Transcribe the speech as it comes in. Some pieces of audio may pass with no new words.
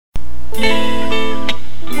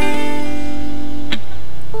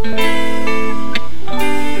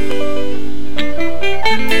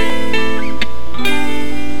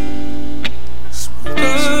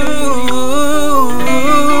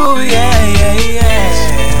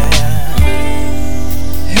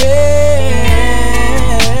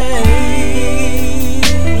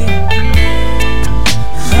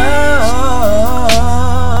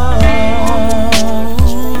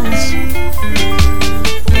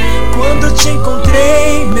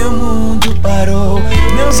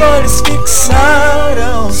Olhos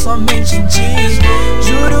fixaram somente em ti.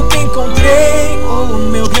 Juro que encontrei o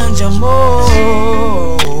meu grande amor.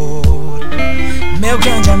 Meu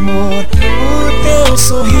grande amor. O teu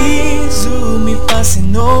sorriso me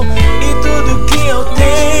fascinou. E tudo que eu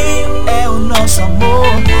tenho é o nosso amor.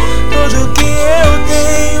 Tudo que eu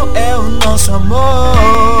tenho é o nosso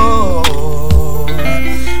amor.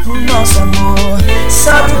 O nosso amor.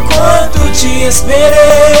 Sabe o quanto te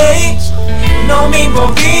esperei? Não me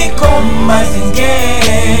envolvi com mais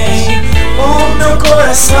ninguém. O meu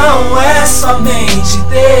coração é somente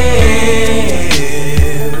teu.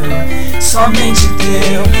 Somente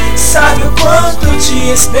teu. Sabe o quanto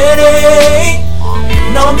te esperei?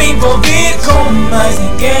 Não me envolvi com mais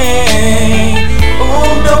ninguém.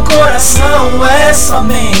 O meu coração é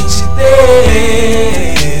somente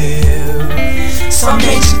teu.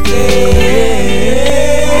 Somente teu.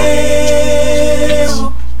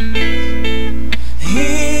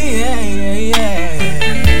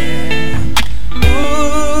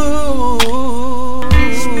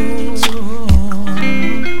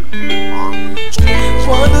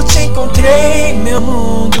 Meu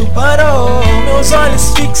mundo parou, meus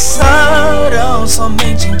olhos fixaram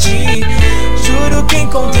somente em ti. Juro que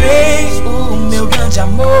encontrei o meu grande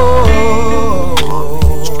amor.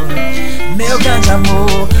 Meu grande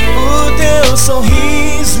amor. O teu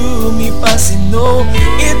sorriso me fascinou.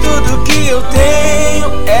 E tudo que eu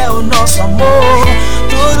tenho é o nosso amor.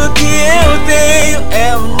 Tudo que eu tenho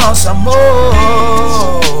é o nosso amor.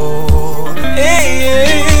 Ei,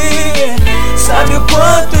 ei. Sabe o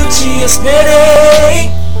quanto te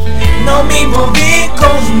esperei? Não me envolvi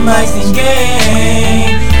com mais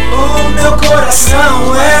ninguém. O meu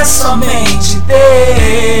coração é somente teu.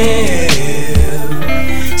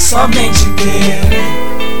 Somente teu.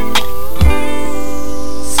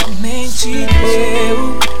 Somente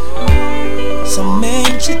teu.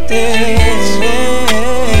 Somente teu.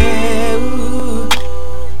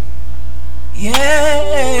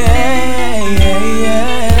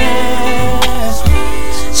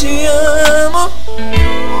 Te amo,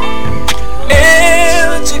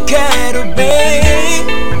 eu te quero bem,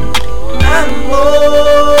 amor.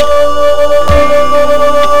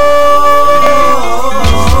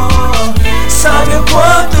 Sabe o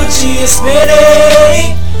quanto te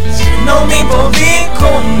esperei? Não me envolvi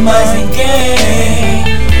com mais ninguém.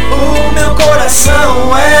 O meu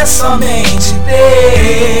coração é somente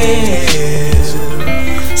teu.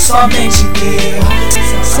 Somente teu.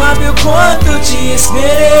 Sabe o quanto te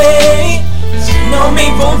esperei? Não me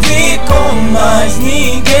envolvi com mais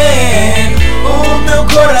ninguém. O meu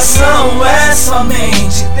coração é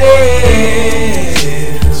somente teu.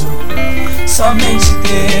 Somente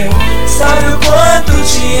teu. Sabe o quanto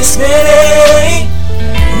te esperei?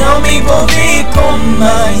 Não me envolvi com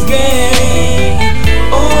mais ninguém.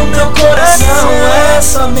 O meu coração é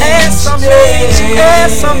somente teu. É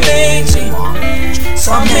somente.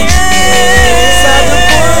 Somente teu. Sabe o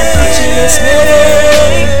quanto te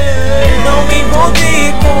esperei? Não me envolvi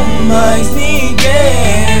com mais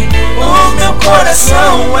ninguém. O meu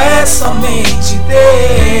coração é somente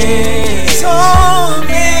teu.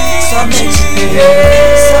 Somente teu.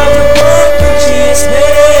 Sabe o quanto te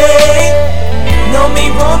esperei? Não me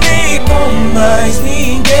envolvi com mais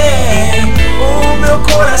ninguém. O meu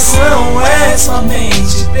coração é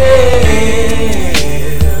somente teu.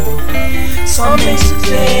 Somente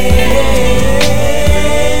teu.